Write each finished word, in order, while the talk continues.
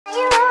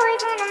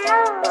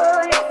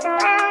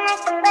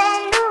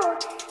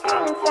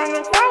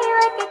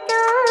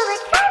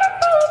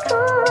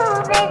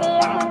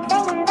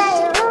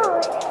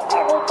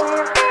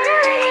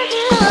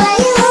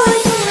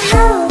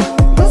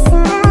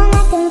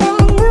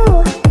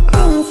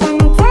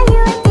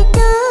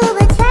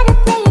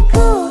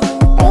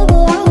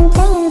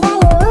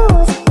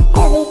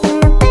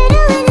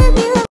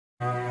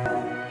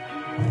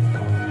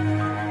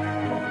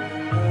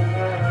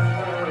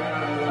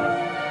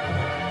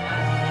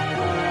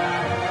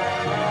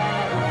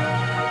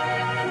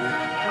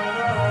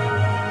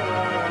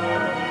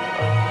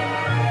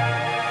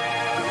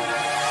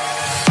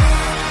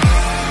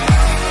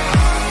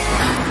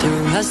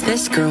was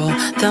this girl,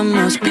 the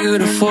most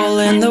beautiful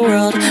in the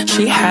world.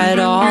 She had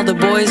all the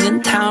boys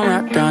in town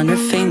wrapped around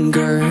her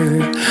finger.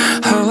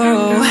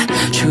 Oh,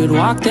 she would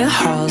walk the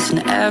halls and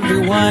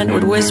everyone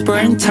would whisper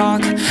and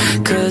talk,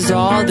 'cause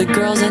all the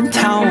girls in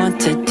town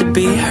wanted to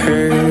be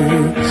her.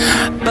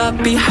 But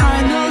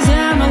behind those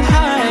emerald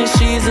eyes,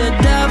 she's a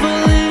devil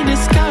in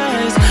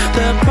disguise.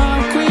 The prom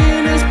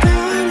queen is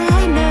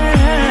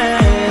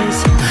bananas.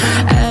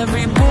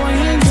 Every boy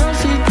and girl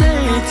she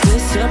dates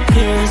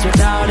disappears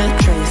without a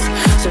trace.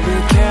 So be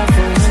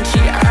careful when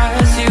she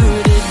asks you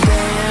to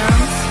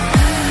dance.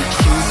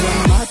 She's a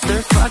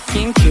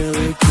motherfucking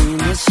killer queen,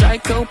 a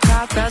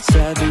psychopath at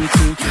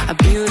 17, a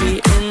beauty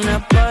in a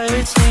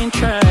blood-stained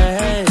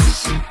dress.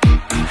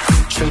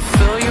 She'll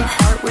fill your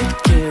heart with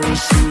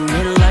kerosene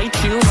and light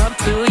you up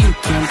till you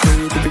can't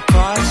breathe. If you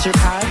cross her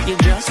path, you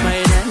just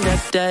might end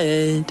up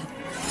dead.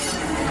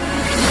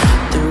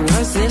 There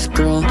was this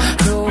girl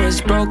who was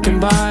broken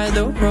by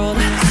the world,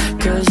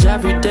 'cause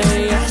every day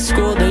at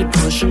school they'd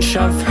push and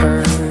shove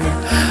her.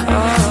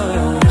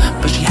 Oh,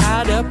 but she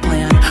had a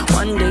plan.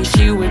 One day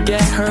she would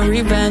get her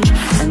revenge,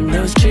 and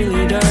those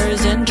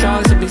cheerleaders and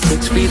jogs would be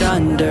 6 feet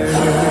under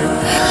her.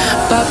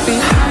 But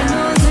behind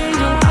those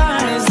angel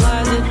eyes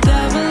lies a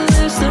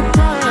devilish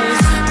surprise.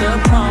 The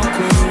prom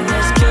queen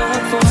is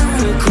killed for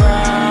her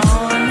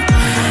crown.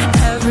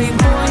 Every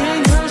boy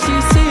and girl she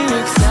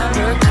seeks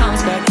never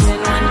comes back in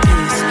one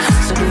piece.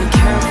 So be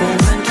careful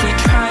when she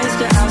tries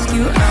to ask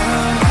you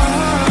out.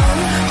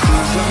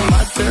 She's a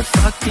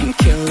motherfucking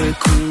killer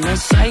queen, a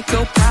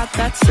psychopath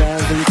at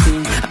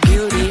 17, a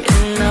beauty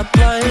in a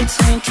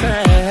blood-stained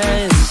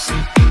dress.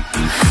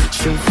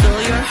 She'll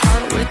fill your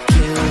heart with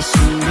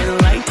kerosene and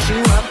light you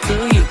up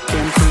till you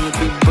can't breathe.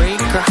 If you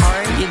break her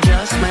heart, you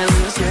just might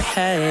lose your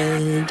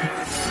head.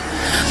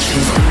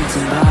 She's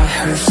dancing by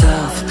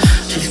herself,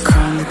 she's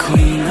crowned the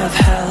queen of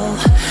hell.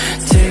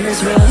 Tears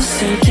will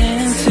sink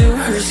into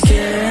her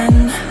skin.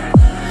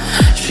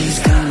 She's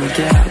gonna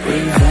get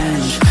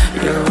revenge,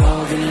 you're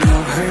all gonna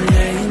know her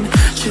name.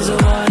 She's the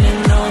one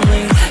and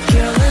only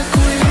killer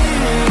queen.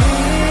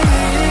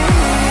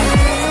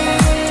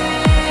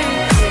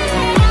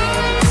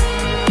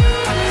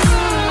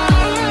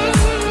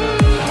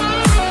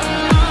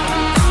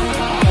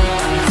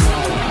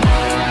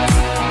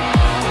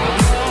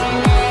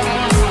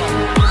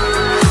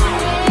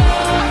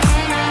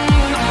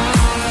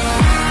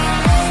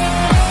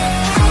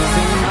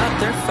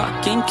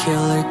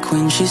 Killer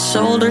queen, she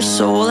sold her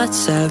soul at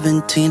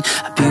 17,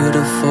 a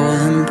beautiful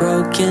and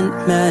broken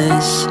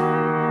mess.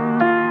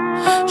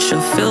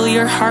 She'll fill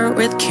your heart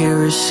with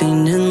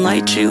kerosene and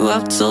light you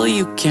up till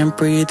you can't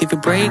breathe. If you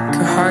break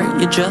her heart,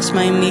 you just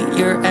might meet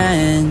your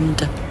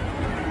end.